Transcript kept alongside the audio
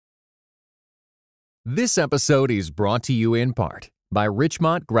This episode is brought to you in part by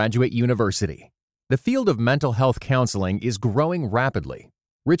Richmont Graduate University. The field of mental health counseling is growing rapidly.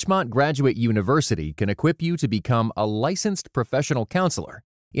 Richmont Graduate University can equip you to become a licensed professional counselor,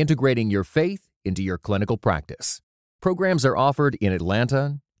 integrating your faith into your clinical practice. Programs are offered in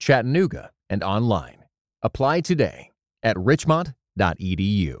Atlanta, Chattanooga, and online. Apply today at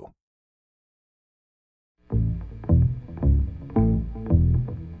richmont.edu.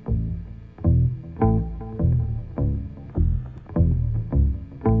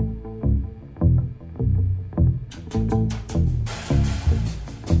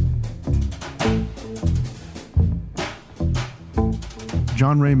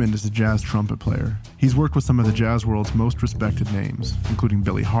 John Raymond is a jazz trumpet player. He's worked with some of the jazz world's most respected names, including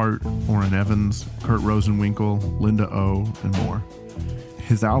Billy Hart, Orrin Evans, Kurt Rosenwinkel, Linda O, and more.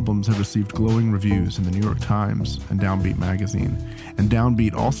 His albums have received glowing reviews in the New York Times and Downbeat magazine, and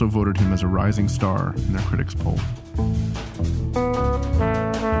Downbeat also voted him as a rising star in their critics' poll.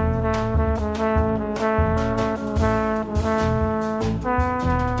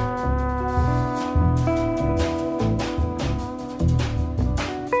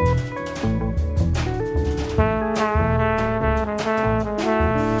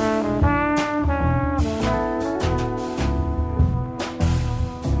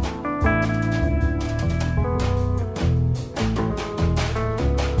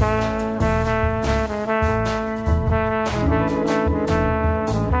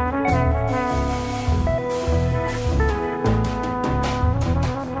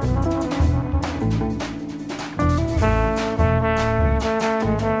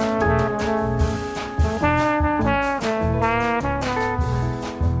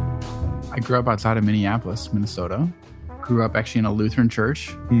 Grew up outside of Minneapolis, Minnesota. Grew up actually in a Lutheran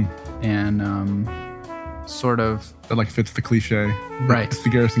church, and sort of That like fits the cliche, right? It's the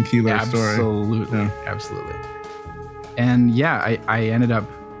Garrison Keillor story. Yeah. Absolutely. And yeah, I ended up,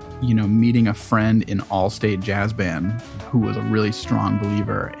 meeting a friend in all-state jazz band who was a really strong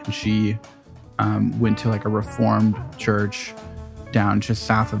believer, and she went to like a Reformed church down just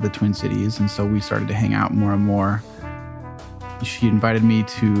south of the Twin Cities, and so we started to hang out more and more. She invited me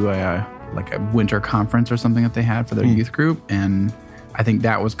to like a winter conference or something that they had for their youth group. And I think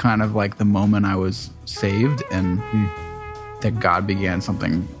that was kind of like the moment I was saved and that God began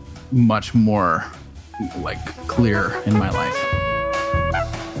something much more like clear in my life.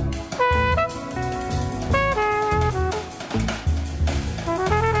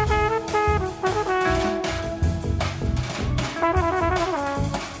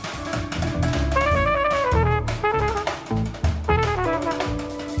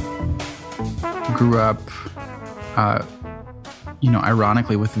 Grew up,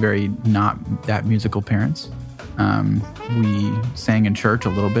 ironically with very not that musical parents. We sang in church a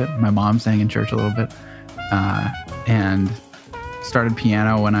little bit. My mom sang in church a little bit. And started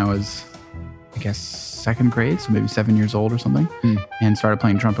piano when I was, I guess, second grade, so maybe 7 years old or something. And started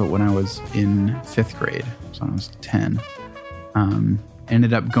playing trumpet when I was in fifth grade, so when I was 10.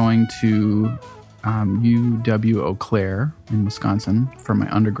 Ended up going to UW Eau Claire in Wisconsin for my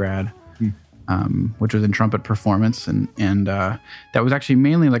undergrad. Which was in trumpet performance, and that was actually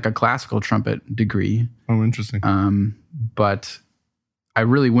mainly like a classical trumpet degree. Oh, interesting. But I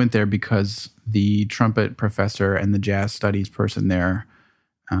really went there because the trumpet professor and the jazz studies person there,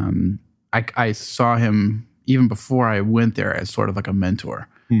 I saw him even before I went there as sort of like a mentor,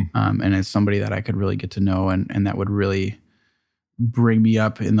 and as somebody that I could really get to know, and that would really bring me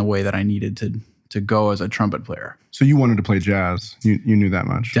up in the way that I needed to go as a trumpet player. So you wanted to play jazz. You knew that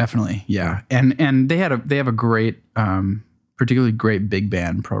much. Definitely, yeah. And they have a great, particularly great big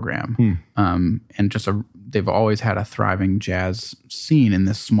band program. And they've always had a thriving jazz scene in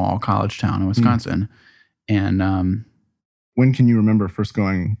this small college town in Wisconsin. And when can you remember first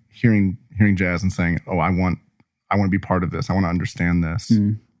hearing jazz and saying, "Oh, I want to be part of this. I want to understand this."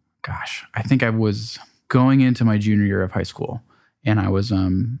 Gosh, I think I was going into my junior year of high school. And I was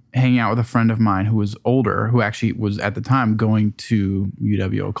hanging out with a friend of mine who was older, who actually was at the time going to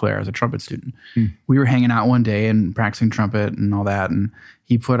UW Eau Claire as a trumpet student. We were hanging out one day and practicing trumpet and all that. And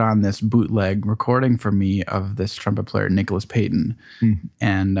he put on this bootleg recording for me of this trumpet player, Nicholas Payton.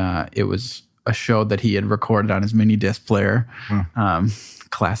 And it was a show that he had recorded on his mini disc player.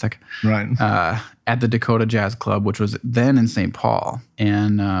 Classic. Right. At the Dakota Jazz Club, which was then in St. Paul.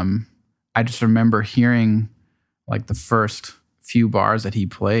 And I just remember hearing like the first few bars that he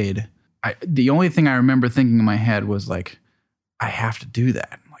played. The only thing I remember thinking in my head was like, I have to do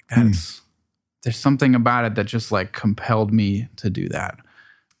that. Like there's something about it that just like compelled me to do that.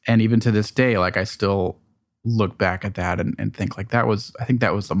 And even to this day, like I still look back at that and think like I think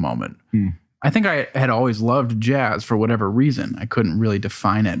that was the moment. I think I had always loved jazz for whatever reason. I couldn't really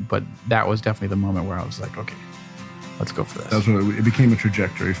define it, but that was definitely the moment where I was like, okay, let's go for this. That's what it became a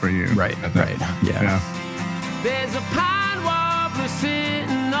trajectory for you. Right. Yeah. There's a pine warbler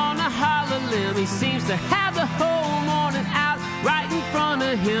sitting on a hollow limb. He seems to have the whole morning out right in front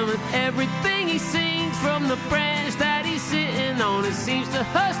of him. And everything he sings from the branch that he's sitting on, it seems to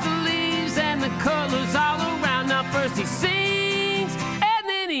hush the leaves and the colors all around. Now first he sings and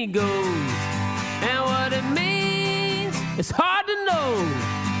then he goes. And what it means, it's hard to know.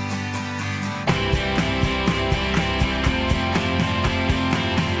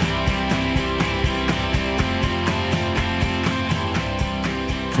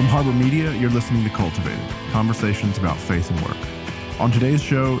 From Harbor Media, you're listening to Cultivated, conversations about faith and work. On today's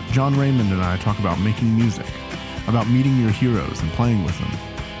show, John Raymond and I talk about making music, about meeting your heroes and playing with them,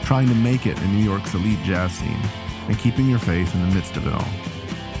 trying to make it in New York's elite jazz scene, and keeping your faith in the midst of it all.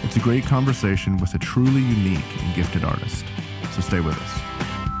 It's a great conversation with a truly unique and gifted artist. So stay with us.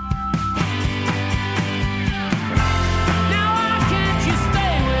 Now why can't you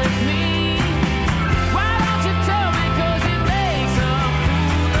stay with me? Why don't you tell me? 'Cause it makes a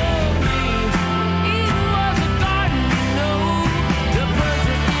fool of me. Eden was a garden, you know. The birds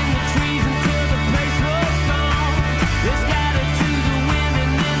were in the trees until the place was gone. They scattered to the wind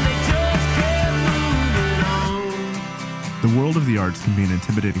and then they just kept moving on. The world of the arts can be an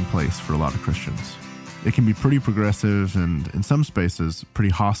intimidating place for a lot of Christians. It can be pretty progressive and, in some spaces, pretty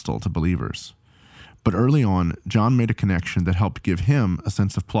hostile to believers. But early on, John made a connection that helped give him a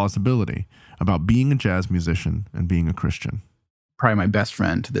sense of plausibility about being a jazz musician and being a Christian. Probably my best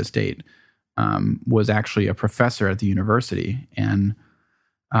friend to this date was actually a professor at the university. And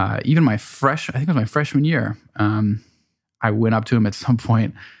even I think it was my freshman year, I went up to him at some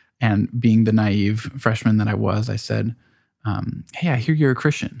point, and being the naive freshman that I was, I said, hey, I hear you're a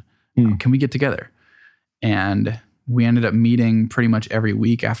Christian. Can we get together? And we ended up meeting pretty much every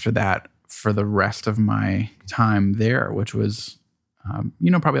week after that for the rest of my time there, which was,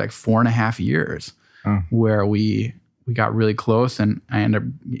 probably like 4.5 years, where we got really close, and I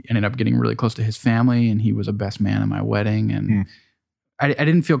ended up getting really close to his family, and he was a best man at my wedding. And I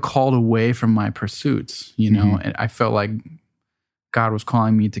didn't feel called away from my pursuits, and I felt like God was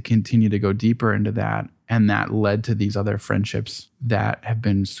calling me to continue to go deeper into that. And that led to these other friendships that have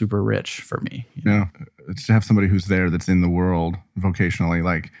been super rich for me. It's to have somebody who's there that's in the world vocationally,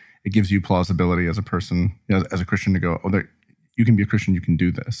 like it gives you plausibility as a person, as a Christian, to go, you can be a Christian, you can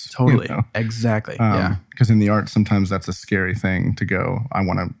do this. Totally. Exactly. Yeah. Because in the arts, sometimes that's a scary thing to go,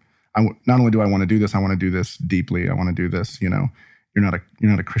 not only do I want to do this, I want to do this deeply. I want to do this, You're not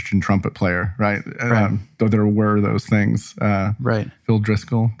a Christian trumpet player, right? Though there were those things. Right. Phil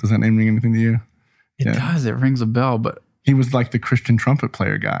Driscoll, does that name ring anything to you? It does. It rings a bell, but he was like the Christian trumpet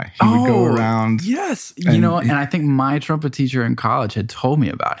player guy. He would go around. Yes. And I think my trumpet teacher in college had told me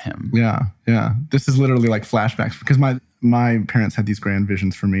about him. Yeah. This is literally like flashbacks, because my parents had these grand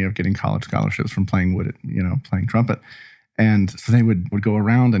visions for me of getting college scholarships from playing playing trumpet. And so they would go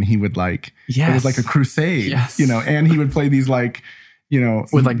around, and he would it was like a crusade, and he would play these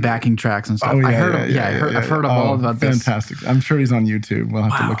with like backing tracks and stuff. I've heard all about this. Fantastic. I'm sure he's on YouTube. We'll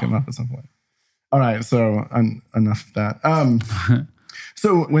have to look him up at some point. All right, so enough of that.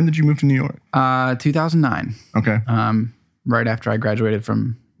 So when did you move to New York? 2009. Okay. Right after I graduated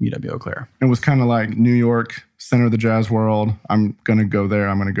from UW Eau Claire. It was kind of like New York, center of the jazz world. I'm going to go there.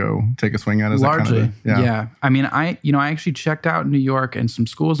 I'm going to go take a swing at it. Largely, yeah. I mean, I actually checked out New York and some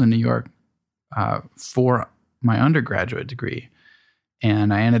schools in New York for my undergraduate degree.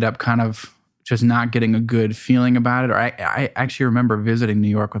 And I ended up kind of just not getting a good feeling about it. Or I actually remember visiting New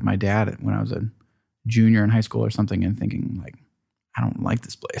York with my dad when I was a junior in high school or something, and thinking like, I don't like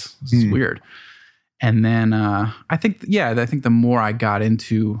this place. This is weird. And then I think the more I got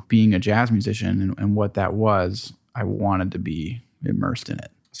into being a jazz musician and what that was, I wanted to be immersed in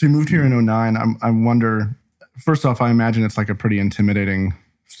it. So you moved here in 2009. I wonder, first off, I imagine it's like a pretty intimidating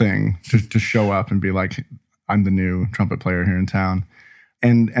thing to show up and be like, I'm the new trumpet player here in town.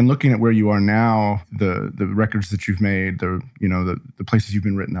 And looking at where you are now, the records that you've made, the places you've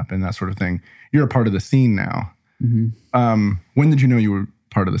been written up in, that sort of thing, you're a part of the scene now. Mm-hmm. When did you know you were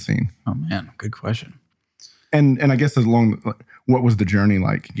part of the scene? Oh man, good question. And I guess what was the journey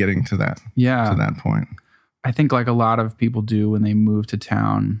like getting to that? Yeah, to that point. I think like a lot of people do when they move to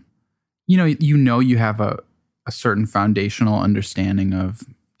town, you have a certain foundational understanding of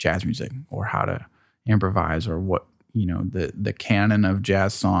jazz music or how to improvise or what. The canon of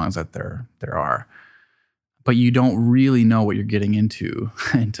jazz songs that there are. But you don't really know what you're getting into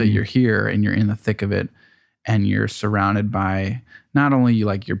until you're here and you're in the thick of it, and you're surrounded by not only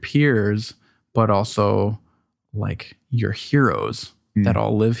like your peers, but also like your heroes that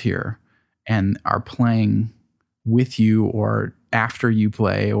all live here and are playing with you or after you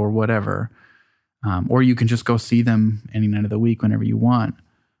play or whatever. Or you can just go see them any night of the week whenever you want.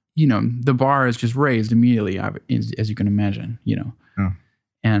 You know, the bar is just raised immediately, as you can imagine, you know. Yeah.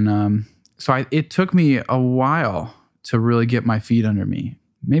 And so it took me a while to really get my feet under me.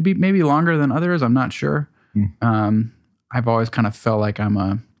 Maybe longer than others, I'm not sure. I've always kind of felt like I'm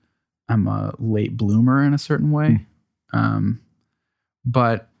a late bloomer in a certain way.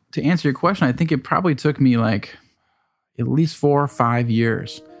 But to answer your question, I think it probably took me like at least 4 or 5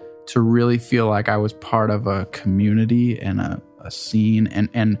 years to really feel like I was part of a community and a scene.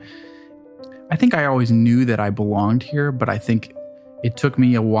 And I think I always knew that I belonged here, but I think it took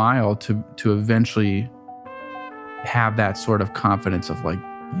me a while to eventually have that sort of confidence of like,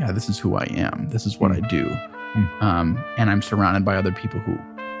 yeah, this is who I am. This is what I do. And I'm surrounded by other people who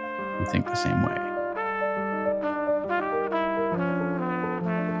think the same way.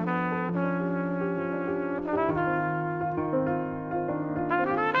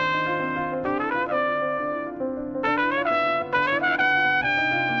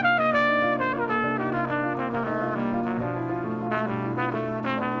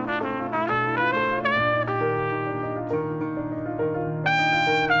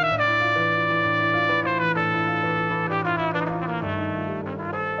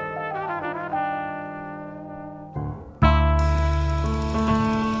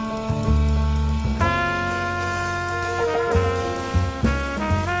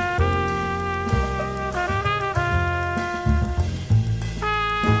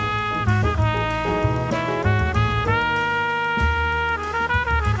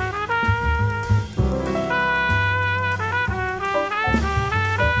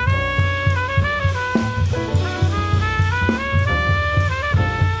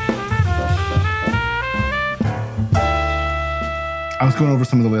 I was going over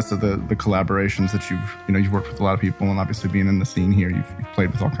some of the lists of the collaborations that you've worked with a lot of people, and obviously being in the scene here, you've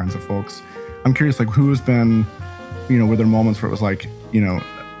played with all kinds of folks. I'm curious, like, who has been, were there moments where it was like,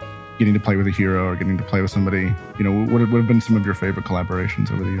 getting to play with a hero or getting to play with somebody, what have been some of your favorite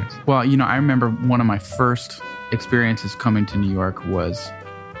collaborations over the years? Well, I remember one of my first experiences coming to New York was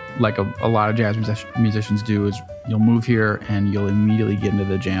like a lot of jazz musicians do is you'll move here and you'll immediately get into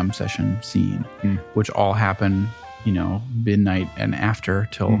the jam session scene, which all happen midnight and after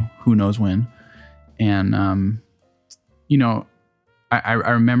till who knows when. And, I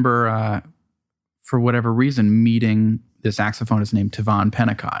remember for whatever reason meeting this saxophonist named Tavon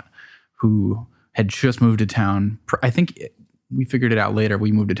Pennicott, who had just moved to town. I think we figured it out later.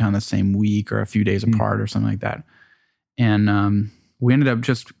 We moved to town the same week or a few days apart or something like that. And we ended up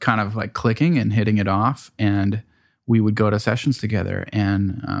just kind of like clicking and hitting it off. And we would go to sessions together.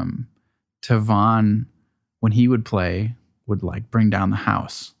 And Tavon, when he would play, would like bring down the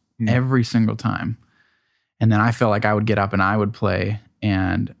house every single time. And then I felt like I would get up and I would play,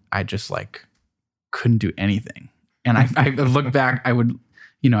 and I just like couldn't do anything. And I look back, I would,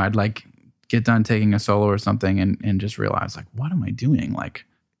 I'd like get done taking a solo or something and just realize like, what am I doing? Like,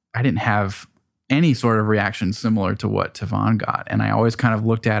 I didn't have any sort of reaction similar to what Tavon got. And I always kind of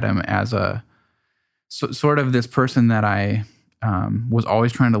looked at him as a sort of this person that I was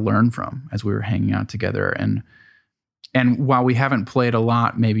always trying to learn from as we were hanging out together. And while we haven't played a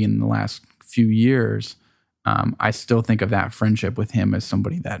lot, maybe in the last few years, I still think of that friendship with him as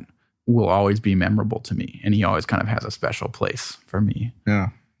somebody that will always be memorable to me. And he always kind of has a special place for me. Yeah.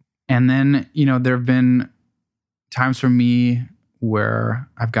 And then, there have been times for me where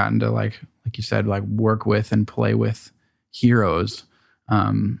I've gotten to like you said, like work with and play with heroes.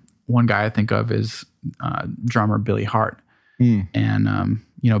 One guy I think of is drummer Billy Hart. And,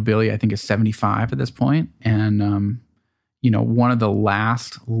 Billy, I think, is 75 at this point. And, one of the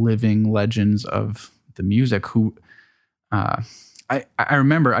last living legends of the music who, I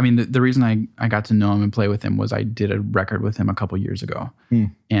remember, the reason I got to know him and play with him was I did a record with him a couple years ago.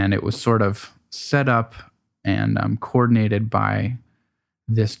 And it was sort of set up and coordinated by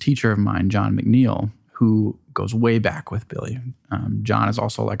this teacher of mine, John McNeil, who goes way back with Billy. John is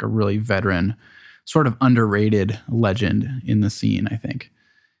also like a really veteran, sort of underrated legend in the scene, I think.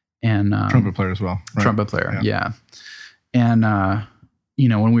 And trumpet player as well. Right? Trumpet player, yeah. And,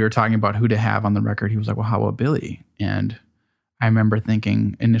 when we were talking about who to have on the record, he was like, well, how about Billy? And I remember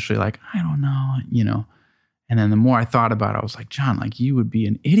thinking initially like, I don't know, And then the more I thought about it, I was like, John, like you would be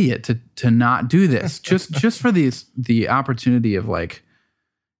an idiot to not do this just for the opportunity of like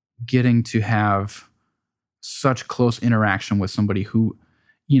getting to have such close interaction with somebody who,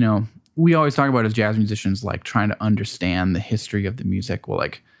 we always talk about as jazz musicians, like trying to understand the history of the music. Well,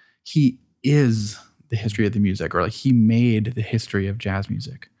 like he is the history of the music, or like he made the history of jazz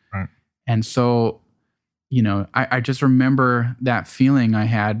music. Right. And so, I just remember that feeling I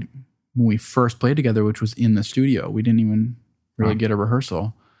had when we first played together, which was in the studio. We didn't even really get a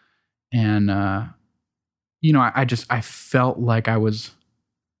rehearsal. And, I felt like I was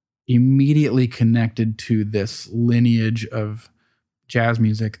immediately connected to this lineage of jazz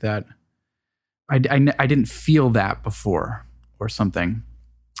music that I didn't feel that before or something.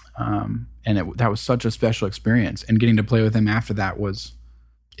 And that was such a special experience. And getting to play with him after that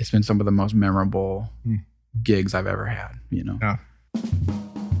it's been some of the most memorable gigs I've ever had, Yeah.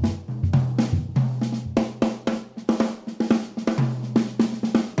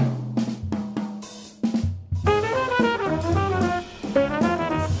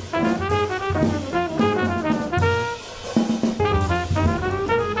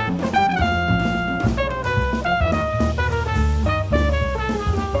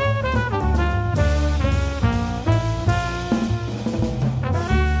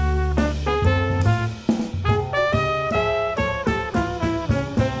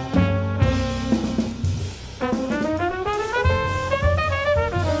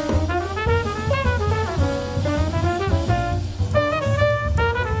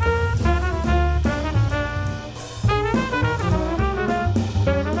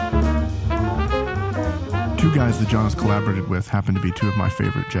 Two guys that John has collaborated with happen to be two of my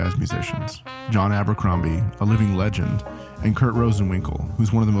favorite jazz musicians, John Abercrombie, a living legend, and Kurt Rosenwinkel,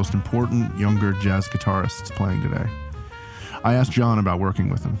 who's one of the most important younger jazz guitarists playing today. I asked John about working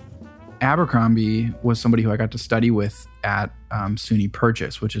with him. Abercrombie was somebody who I got to study with at SUNY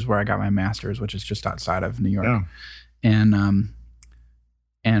Purchase, which is where I got my master's, which is just outside of New York. Yeah.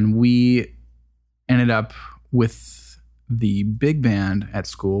 And we ended up with the big band at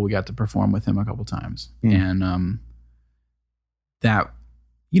school. We got to perform with him a couple times. And that,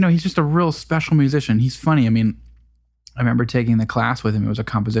 he's just a real special musician. He's funny. I mean, I remember taking the class with him. It was a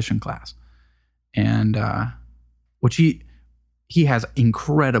composition class. And which he has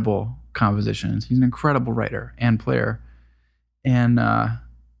incredible compositions. He's an incredible writer and player. And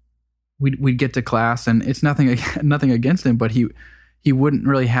we'd get to class, and it's nothing against him, but he wouldn't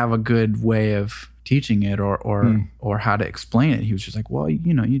really have a good way of teaching it or how to explain it. He was just like, well,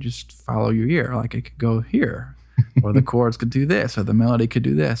 you just follow your ear. Like it could go here, or the chords could do this, or the melody could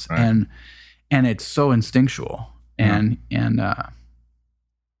do this. Right. And it's so instinctual. And if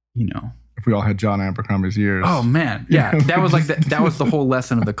we all had John Abercrombie's ears. Oh man. Yeah. That was like that was the whole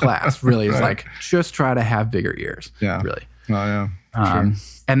lesson of the class, really. It's like, just try to have bigger ears. Yeah. Really. Oh yeah. Sure.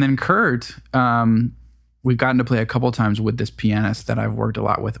 And then Kurt, we've gotten to play a couple times with this pianist that I've worked a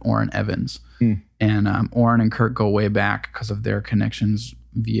lot with, Orrin Evans. And Orrin and Kurt go way back because of their connections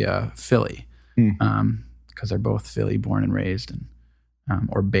via Philly. Because they're both Philly born and raised, and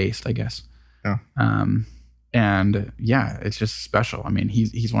or based, I guess. Yeah. And yeah, it's just special. I mean,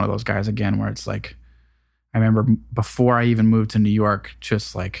 he's one of those guys again where it's like, I remember before I even moved to New York,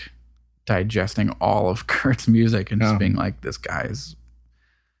 just like digesting all of Kurt's music and just being like, this guy is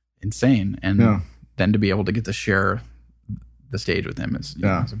insane. And then to be able to get to share the stage with him is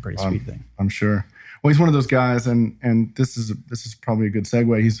it's a pretty sweet thing. I'm sure. Well, he's one of those guys, and this is probably a good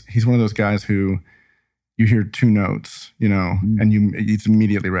segue. He's one of those guys who you hear two notes, and it's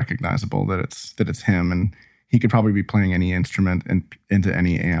immediately recognizable that it's him, and he could probably be playing any instrument and into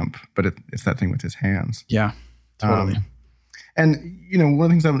any amp, but it's that thing with his hands. Yeah, totally. And one of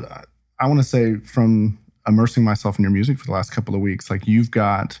the things I want to say from immersing myself in your music for the last couple of weeks, like you've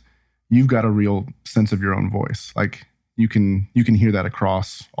got a real sense of your own voice. Like you can hear that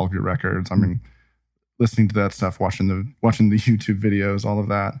across all of your records. I mean, listening to that stuff, watching the YouTube videos, all of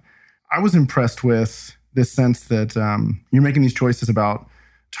that. I was impressed with this sense that you're making these choices about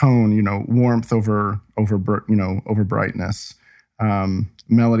tone, warmth over brightness,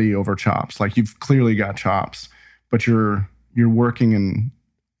 melody over chops. Like you've clearly got chops, but you're working, and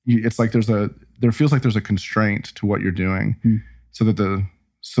it's like there feels like there's a constraint to what you're doing, so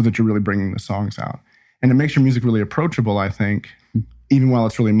that you're really bringing the songs out. And it makes your music really approachable, I think, even while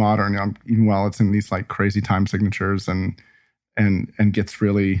it's really modern, even while it's in these like crazy time signatures and gets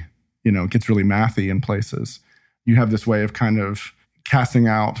really mathy in places. You have this way of kind of casting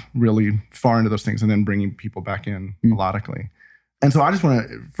out really far into those things and then bringing people back in melodically. And so I just want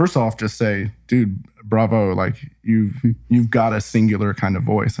to, first off, just say, dude, bravo. Like you've got a singular kind of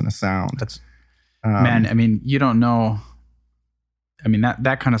voice and a sound. That's, man, I mean, you don't know. I mean,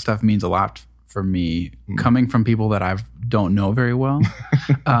 that kind of stuff means a lot for me, coming from people that I don't know very well.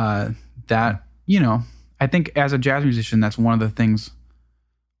 That, I think as a jazz musician, that's one of the things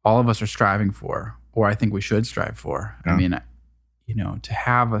all of us are striving for, or I think we should strive for. Yeah. I mean, to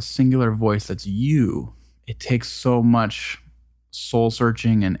have a singular voice that's you, it takes so much soul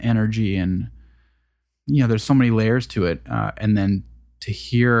searching and energy, and there's so many layers to it. And then to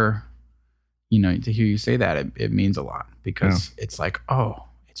hear you say that, it means a lot, because it's like, oh,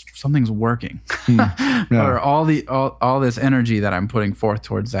 something's working. Or all this energy that I'm putting forth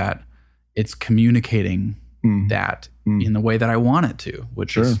towards that, it's communicating that in the way that I want it to,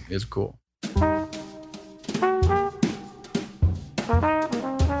 which is cool.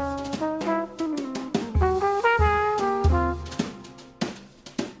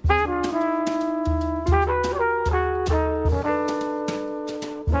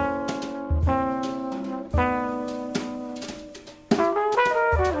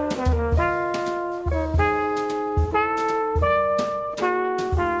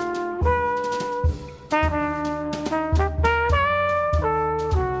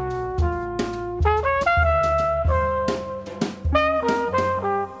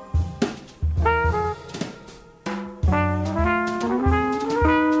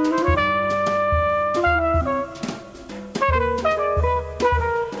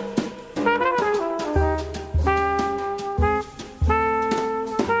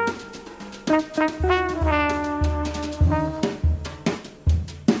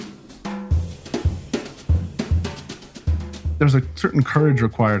 There's a certain courage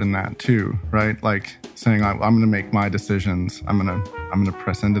required in that too, right? Like saying, I'm going to make my decisions. I'm going to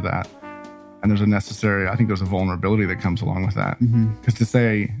press into that. And I think there's a vulnerability that comes along with that. Because to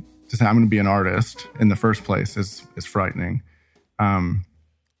say I'm going to be an artist in the first place is frightening.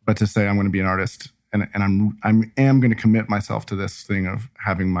 But to say I'm going to be an artist and I am going to commit myself to this thing of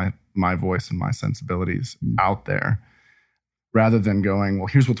having my voice and my sensibilities out there, rather than going, well,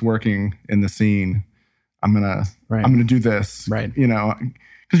 here's what's working in the scene. I'm gonna do this, right?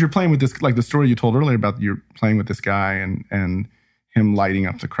 Because you're playing with this, like the story you told earlier about you're playing with this guy and him lighting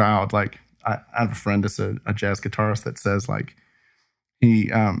up the crowd. Like I have a friend that's a jazz guitarist that says like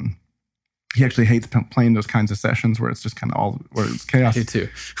he actually hates playing those kinds of sessions where it's just kind of where it's chaos. I do too.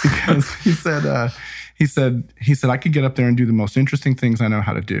 Because he said I could get up there and do the most interesting things I know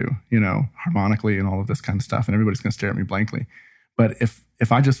how to do, harmonically and all of this kind of stuff, and everybody's gonna stare at me blankly. But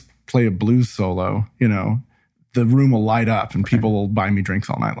if I just play a blues solo, the room will light up and people will buy me drinks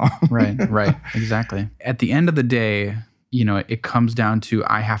all night long. Right. Exactly. At the end of the day, it comes down to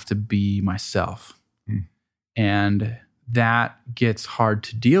I have to be myself. And that gets hard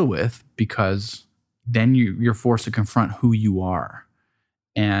to deal with, because then you're forced to confront who you are.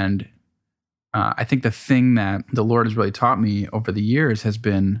 And I think the thing that the Lord has really taught me over the years has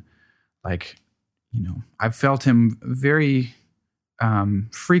been like, I've felt him very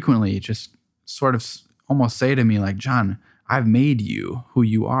frequently just sort of almost say to me like, John, I've made you who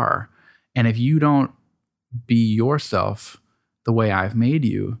you are. And if you don't be yourself the way I've made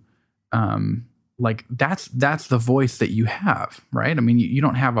you, like that's the voice that you have, right? I mean, you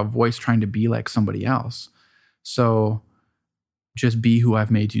don't have a voice trying to be like somebody else. So just be who I've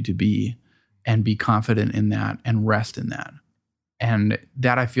made you to be, and be confident in that and rest in that. And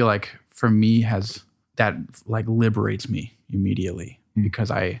that, I feel like for me, that like liberates me immediately,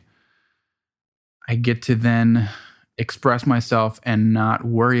 because I get to then express myself and not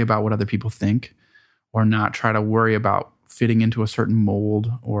worry about what other people think, or not try to worry about fitting into a certain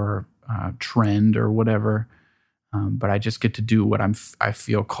mold or trend or whatever. But I just get to do what I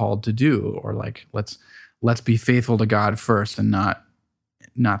feel called to do, or like let's be faithful to God first, and not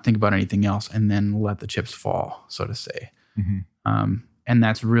think about anything else, and then let the chips fall, so to say. And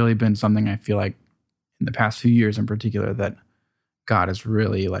that's really been something I feel like in the past few years in particular that God has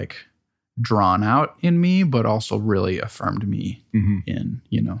really like drawn out in me, but also really affirmed me in,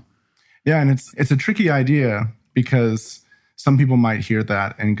 Yeah, and it's a tricky idea, because some people might hear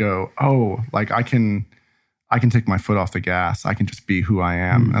that and go, oh, like I can take my foot off the gas. I can just be who I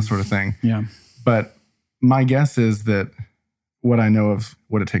am, that sort of thing. Yeah. But my guess is that what I know of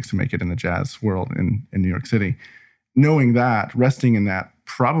what it takes to make it in the jazz world in New York City, knowing that, resting in that,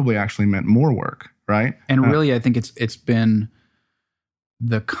 probably actually meant more work, right? And really, I think it's been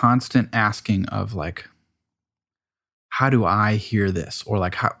the constant asking of like, how do I hear this? Or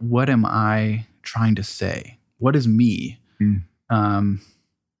like, what am I trying to say? What is me?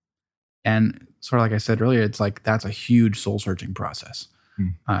 And sort of like I said earlier, it's like, that's a huge soul searching process.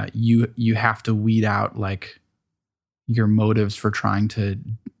 You have to weed out like your motives for trying to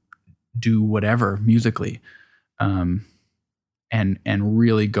do whatever musically, and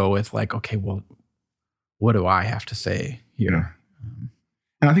really go with like, okay, well, what do I have to say here? Yeah.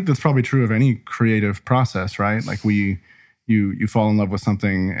 And I think that's probably true of any creative process, right? Like you fall in love with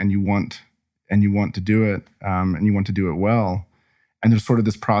something and you want to do it, and you want to do it well. And there's sort of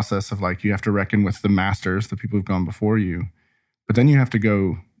this process of like, you have to reckon with the masters, the people who've gone before you. But then you have to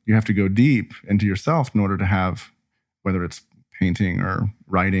go deep into yourself in order to have, whether it's painting or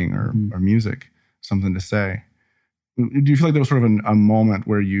writing or music, something to say. Do you feel like there was sort of a moment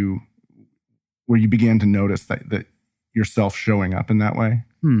where you began to notice that yourself showing up in that way?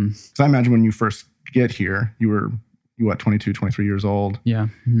 Because I imagine when you first get here, you were 22, 23 years old. Yeah.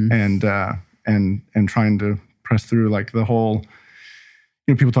 And trying to press through like the whole,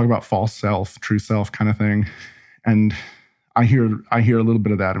 people talk about false self, true self kind of thing. And I hear a little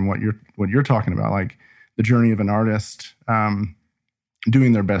bit of that in what you're talking about. Like the journey of an artist,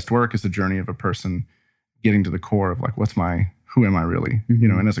 doing their best work is the journey of a person getting to the core of like, who am I really?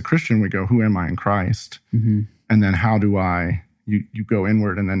 And as a Christian, we go, who am I in Christ? And then how do you go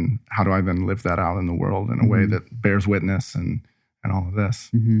inward, and then how do I then live that out in the world in a way that bears witness and all of this?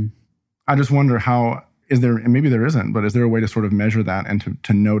 I just wonder and maybe there isn't, but is there a way to sort of measure that and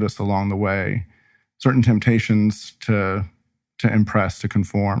to notice along the way certain temptations to impress, to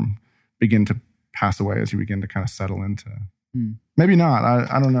conform, begin to pass away as you begin to kind of settle into? Maybe not.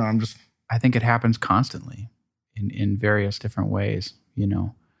 I don't know. I think it happens constantly in various different ways,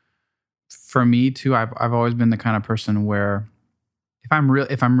 For me too, I've always been the kind of person where if I'm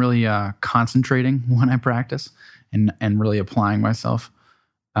really concentrating when I practice and really applying myself,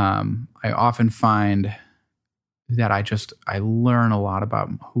 I often find that I learn a lot about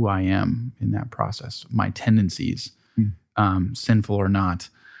who I am in that process, my tendencies, sinful or not.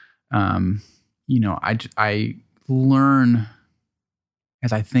 I learn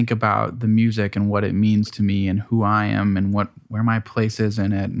as I think about the music and what it means to me and who I am and where my place is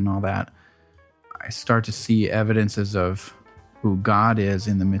in it and all that. I start to see evidences of who God is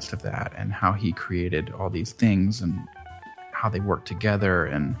in the midst of that and how he created all these things and how they work together.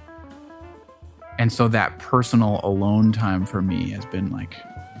 And so that personal alone time for me has been like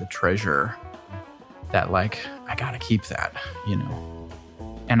the treasure that like, I gotta keep that,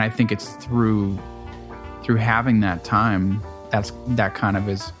 And I think it's through having that time, that kind of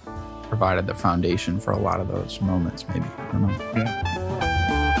is provided the foundation for a lot of those moments, maybe. I don't know. Yeah.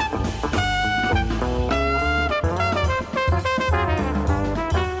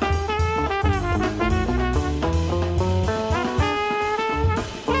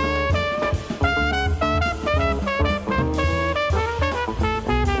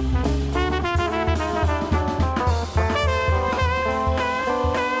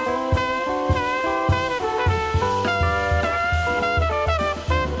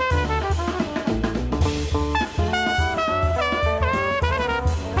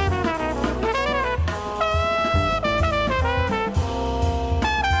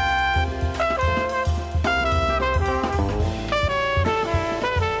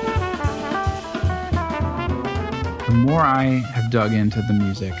 The more I have dug into the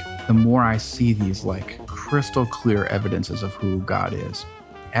music, the more I see these like crystal clear evidences of who God is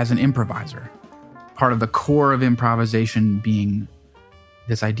as an improviser. Part of the core of improvisation being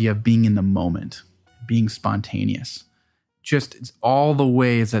this idea of being in the moment, being spontaneous. Just all the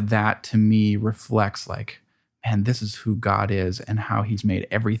ways that to me reflects like, man, this is who God is and how he's made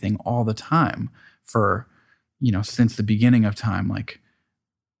everything all the time for, since the beginning of time. Like,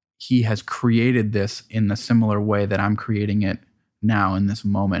 he has created this in the similar way that I'm creating it now in this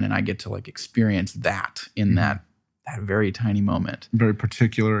moment. And I get to like experience that in that very tiny moment. Very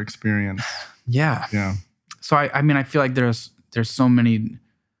particular experience. Yeah. Yeah. So I feel like there's so many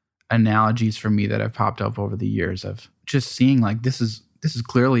analogies for me that have popped up over the years of just seeing like, this is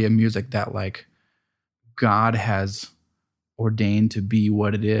clearly a music that like God has ordained to be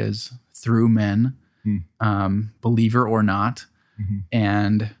what it is through men, believer or not.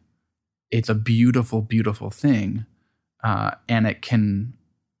 And it's a beautiful, beautiful thing. And it can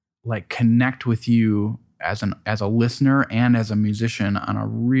like connect with you as a listener and as a musician on a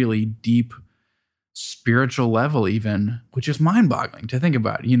really deep spiritual level even, which is mind-boggling to think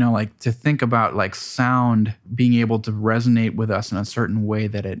about, like to think about like sound being able to resonate with us in a certain way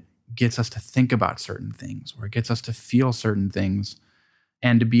that it gets us to think about certain things or it gets us to feel certain things,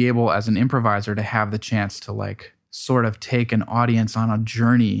 and to be able as an improviser to have the chance to like sort of take an audience on a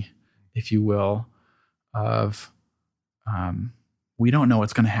journey, if you will, of we don't know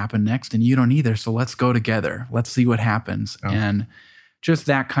what's going to happen next and you don't either, so let's go together, let's see what happens. And just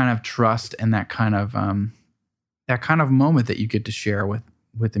that kind of trust and that kind of moment that you get to share with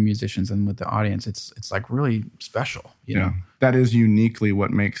the musicians and with the audience, it's like really special, you know? That is uniquely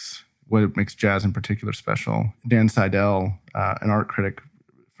what makes jazz in particular special. Dan Seidel, an art critic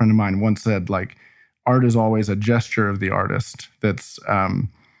friend of mine, once said like, art is always a gesture of the artist that's and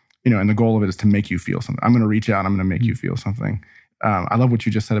the goal of it is to make you feel something. I'm going to reach out, I'm going to make you feel something. I love what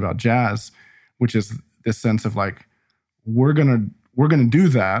you just said about jazz, which is this sense of like, we're gonna do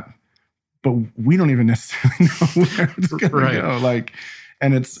that, but we don't even necessarily know where it's gonna go. Like,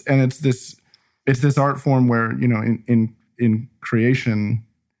 and it's this art form where, you know, in creation,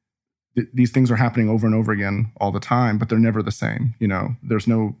 these things are happening over and over again all the time, but they're never the same. You know, there's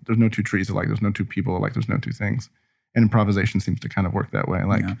no two trees alike, there's no two people alike, there's no two things. And improvisation seems to kind of work that way.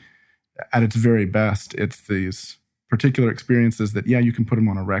 Like, at its very best, it's these particular experiences that, you can put them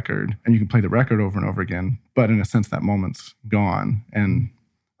on a record and you can play the record over and over again, but in a sense that moment's gone. And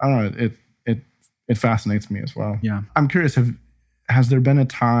I don't know, it fascinates me as well. Yeah. I'm curious, has there been a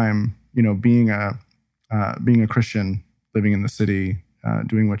time, you know, being a Christian, living in the city,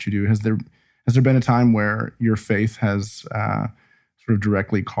 doing what you do, has there been a time where your faith has sort of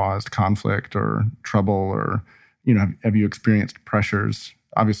directly caused conflict or trouble, or, you know, have you experienced pressures?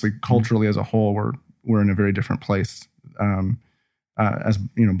 Obviously, culturally as a whole, we're in a very different place. As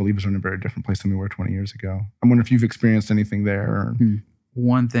you know, believers are in a very different place than we were 20 years ago. I wonder if you've experienced anything there.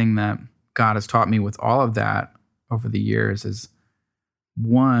 One thing that God has taught me with all of that over the years is,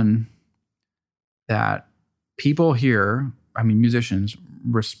 one, that people here, musicians,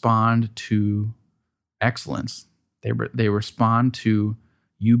 respond to excellence. They respond to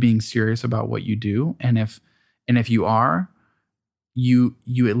you being serious about what you do, and if you are, you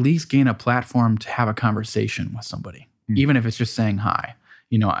at least gain a platform to have a conversation with somebody, even if it's just saying hi.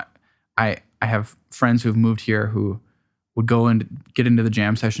 You know, I have friends who've moved here who would go and get into the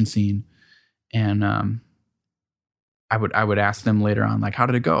jam session scene, and I would ask them later on, like, how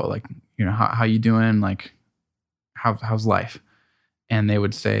did it go? Like, you know, how you doing? Like, how's life? And they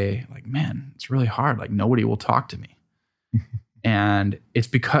would say, like, man, it's really hard. Like, nobody will talk to me. And it's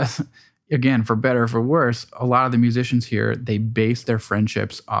because, again, for better or for worse, a lot of the musicians here, they base their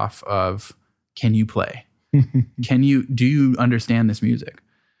friendships off of, can you play? Do you understand this music?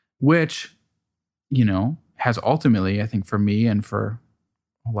 Which, you know, has ultimately, I think for me and for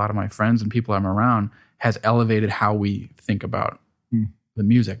a lot of my friends and people I'm around, has elevated how we think about the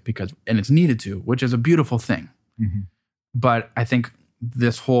music, and it's needed to, which is a beautiful thing. But I think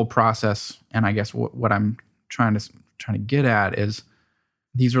this whole process, and I guess what I'm trying to get at, is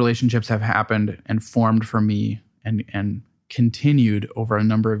these relationships have happened and formed for me and continued over a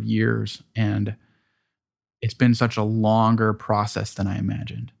number of years. And it's been such a longer process than I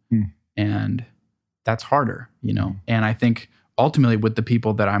imagined. And that's harder, you know? And I think ultimately with the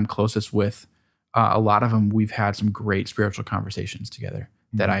people that I'm closest with, a lot of them, we've had some great spiritual conversations together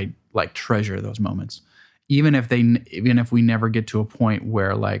that I like treasure those moments. Even if we never get to a point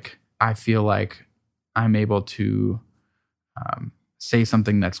where, like, I feel like I'm able to say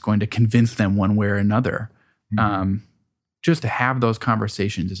something that's going to convince them one way or another. Just to have those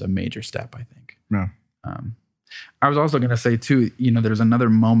conversations is a major step, I think. Yeah. I was also going to say too, you know, there's another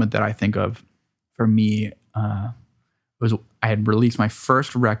moment that I think of for me. I had released my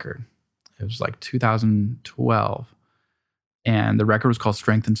first record. It was like 2012, and the record was called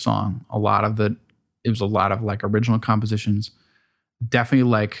Strength in Song. It was a lot of like original compositions, definitely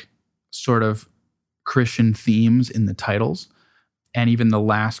like sort of Christian themes in the titles. And even the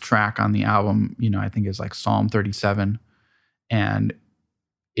last track on the album, you know, I think is like Psalm 37. And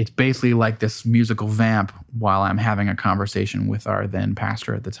it's basically like this musical vamp while I'm having a conversation with our then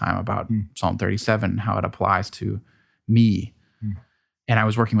pastor at the time about Psalm 37 and how it applies to me. And I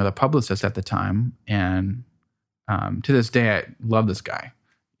was working with a publicist at the time. And to this day, I love this guy.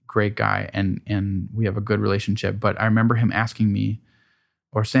 Great guy. And we have a good relationship. But I remember him asking me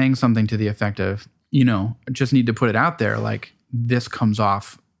or saying something to the effect of, you know, just need to put it out there. Like, this comes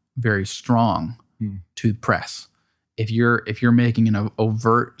off very strong to the press. If you're making an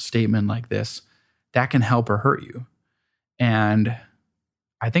overt statement like this, that can help or hurt you. And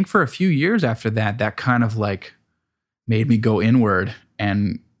I think for a few years after that, that kind of like made me go inward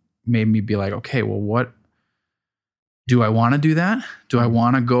and made me be like, okay, well, what do I want to do that? Do I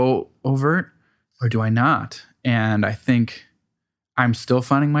want to go overt or do I not? And I think I'm still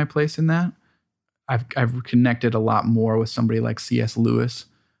finding my place in that. I've connected a lot more with somebody like C.S. Lewis,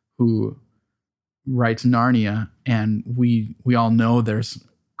 who writes Narnia, and we all know there's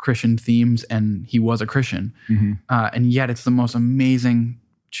Christian themes, and he was a Christian, and yet it's the most amazing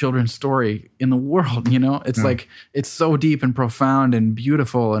children's story in the world. You know, it's like, it's so deep and profound and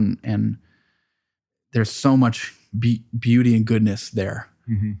beautiful, and there's so much beauty and goodness there.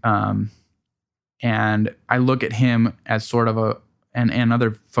 And I look at him as sort of and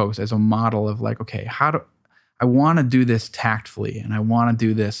other folks as a model of like, okay, I want to do this tactfully, and I want to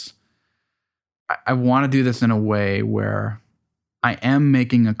do this in a way where I am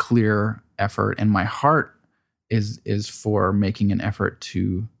making a clear effort, and my heart is for making an effort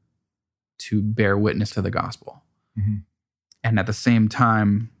to bear witness to the gospel. Mm-hmm. And at the same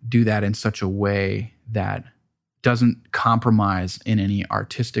time, do that in such a way that doesn't compromise in any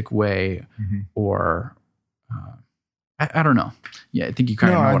artistic way or I don't know. Yeah, I think you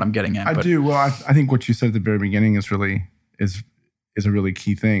kind of know what I'm getting at. I do. Well, I think what you said at the very beginning is a really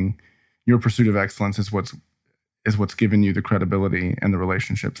key thing. Your pursuit of excellence is what's given you the credibility and the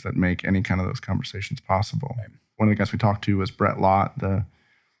relationships that make any kind of those conversations possible. Right. One of the guys we talked to was Brett Lott.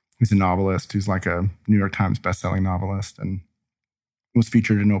 He's a novelist who's like a New York Times bestselling novelist and was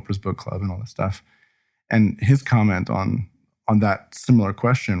featured in Oprah's book club and all this stuff. And his comment on that similar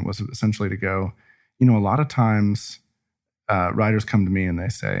question was essentially to go, a lot of times writers come to me and they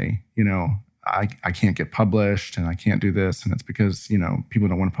say, I can't get published and I can't do this. And it's because, people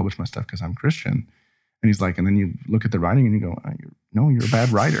don't want to publish my stuff because I'm Christian. And he's like, and then you look at the writing and you go, no, you're a bad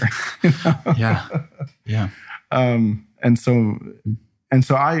writer. Yeah. Yeah. And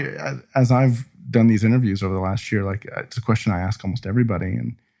so I, as I've done these interviews over the last year, like it's a question I ask almost everybody.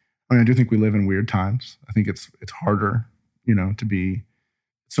 And I do think we live in weird times. I think it's harder, it's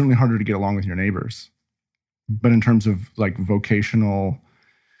certainly harder to get along with your neighbors. But in terms of like vocational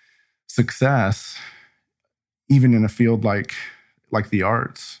success, even in a field like the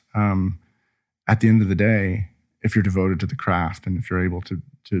arts, at the end of the day, if you're devoted to the craft and if you're able to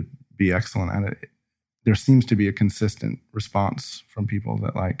be excellent at it, there seems to be a consistent response from people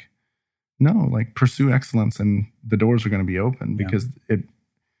that pursue excellence and the doors are going to be open because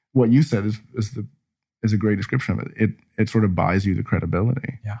what you said is a great description of it. It sort of buys you the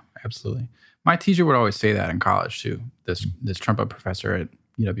credibility. Yeah, absolutely. My teacher would always say that in college too. This trumpet professor at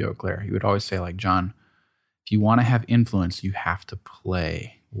UW Eau Claire, he would always say, like, John, if you want to have influence, you have to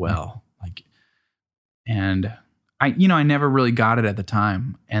play well. And I never really got it at the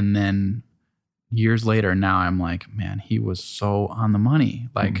time. And then years later, now I'm like, man, he was so on the money.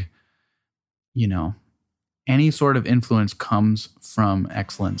 Any sort of influence comes from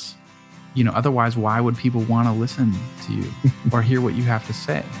excellence. Otherwise, why would people want to listen to you or hear what you have to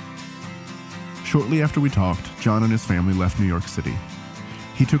say? Shortly after we talked, John and his family left New York City.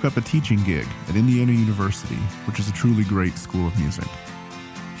 He took up a teaching gig at Indiana University, which is a truly great school of music.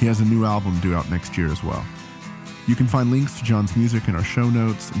 He has a new album due out next year as well. You can find links to John's music in our show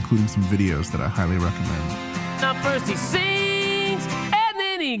notes, including some videos that I highly recommend. Now first he sings, and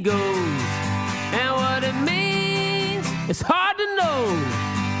then he goes. And what it means, it's hard to know.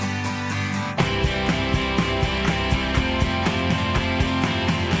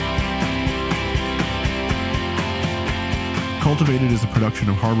 Cultivated is a production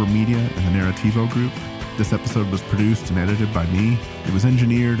of Harbor Media and the Narrativo Group. This episode was produced and edited by me. It was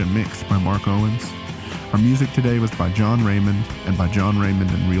engineered and mixed by Mark Owens. Our music today was by John Raymond and by John Raymond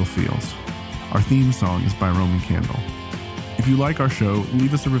and Real Feels. Our theme song is by Roman Candle. If you like our show,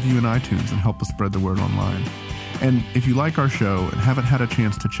 leave us a review in iTunes and help us spread the word online. And if you like our show and haven't had a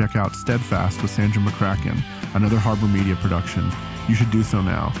chance to check out Steadfast with Sandra McCracken, another Harbor Media production, you should do so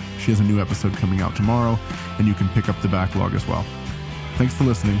now. She has a new episode coming out tomorrow, and you can pick up the backlog as well. Thanks for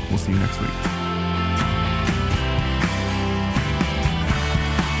listening. We'll see you next week.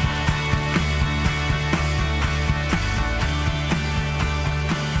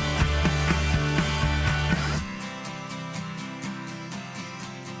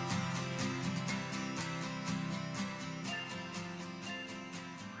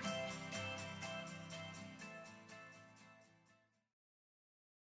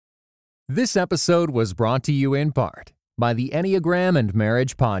 This episode was brought to you in part by the Enneagram and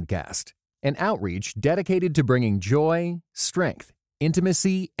Marriage Podcast, an outreach dedicated to bringing joy, strength,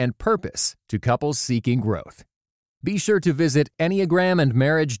 intimacy, and purpose to couples seeking growth. Be sure to visit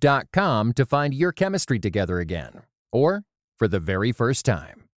enneagramandmarriage.com to find your chemistry together again, or for the very first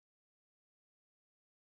time.